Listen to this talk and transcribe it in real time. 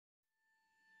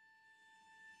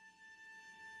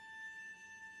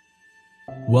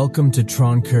Welcome to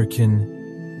Traunkirchen,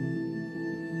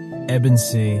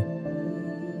 Ebensee,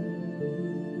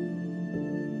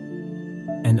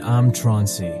 and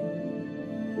Traunsee.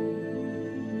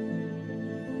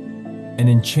 An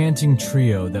enchanting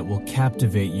trio that will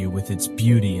captivate you with its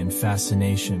beauty and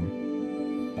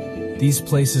fascination. These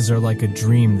places are like a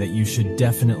dream that you should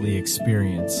definitely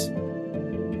experience.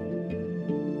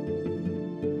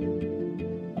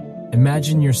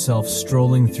 Imagine yourself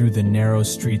strolling through the narrow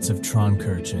streets of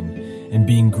Traunkirchen and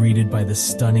being greeted by the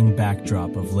stunning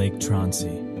backdrop of Lake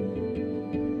Traunsee.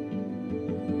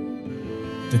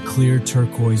 The clear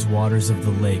turquoise waters of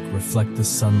the lake reflect the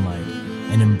sunlight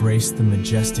and embrace the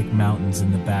majestic mountains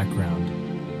in the background.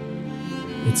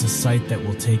 It's a sight that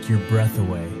will take your breath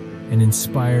away and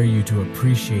inspire you to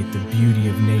appreciate the beauty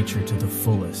of nature to the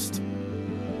fullest.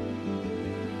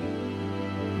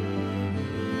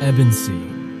 Ebensee,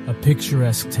 a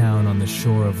picturesque town on the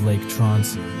shore of Lake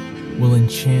Traunsee, will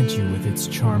enchant you with its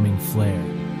charming flair.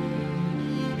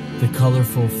 The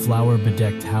colorful,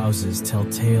 flower-bedecked houses tell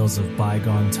tales of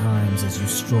bygone times as you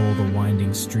stroll the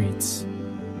winding streets.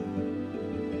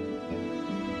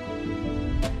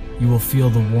 You will feel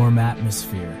the warm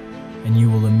atmosphere, and you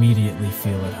will immediately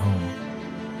feel at home.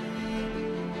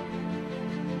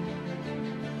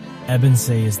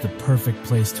 Ebensee is the perfect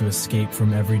place to escape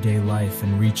from everyday life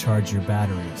and recharge your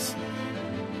batteries.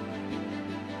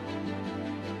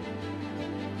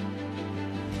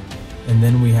 And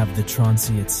then we have the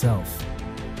Traunsee itself,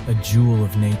 a jewel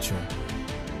of nature.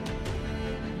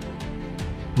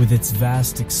 With its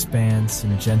vast expanse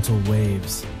and gentle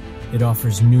waves, it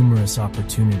offers numerous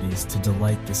opportunities to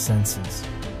delight the senses.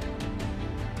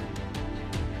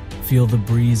 Feel the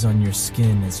breeze on your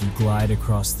skin as you glide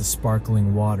across the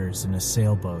sparkling waters in a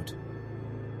sailboat.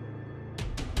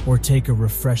 Or take a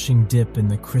refreshing dip in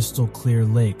the crystal-clear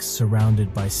lakes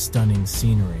surrounded by stunning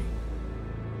scenery.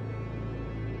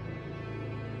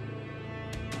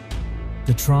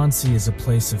 The Traunsee is a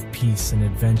place of peace and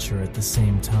adventure at the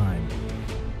same time.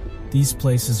 These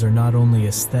places are not only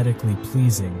aesthetically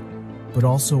pleasing, but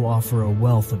also offer a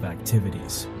wealth of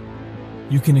activities.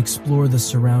 You can explore the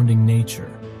surrounding nature,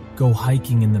 go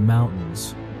hiking in the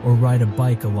mountains, or ride a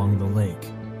bike along the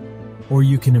lake. Or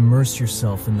you can immerse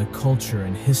yourself in the culture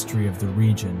and history of the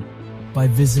region by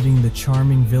visiting the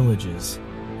charming villages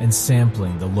and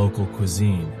sampling the local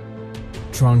cuisine.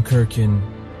 Traunkirchen,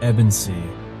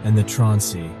 Ebensee, and the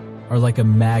Traunsee are like a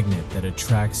magnet that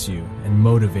attracts you and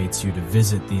motivates you to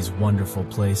visit these wonderful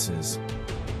places.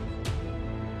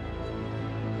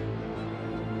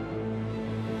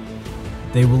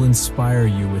 They will inspire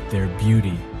you with their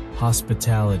beauty,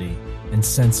 hospitality, and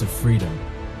sense of freedom.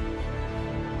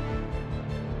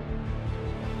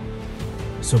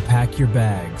 So pack your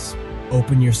bags,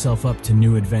 open yourself up to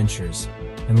new adventures,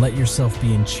 and let yourself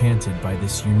be enchanted by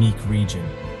this unique region.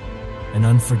 An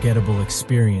unforgettable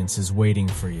experience is waiting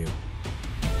for you.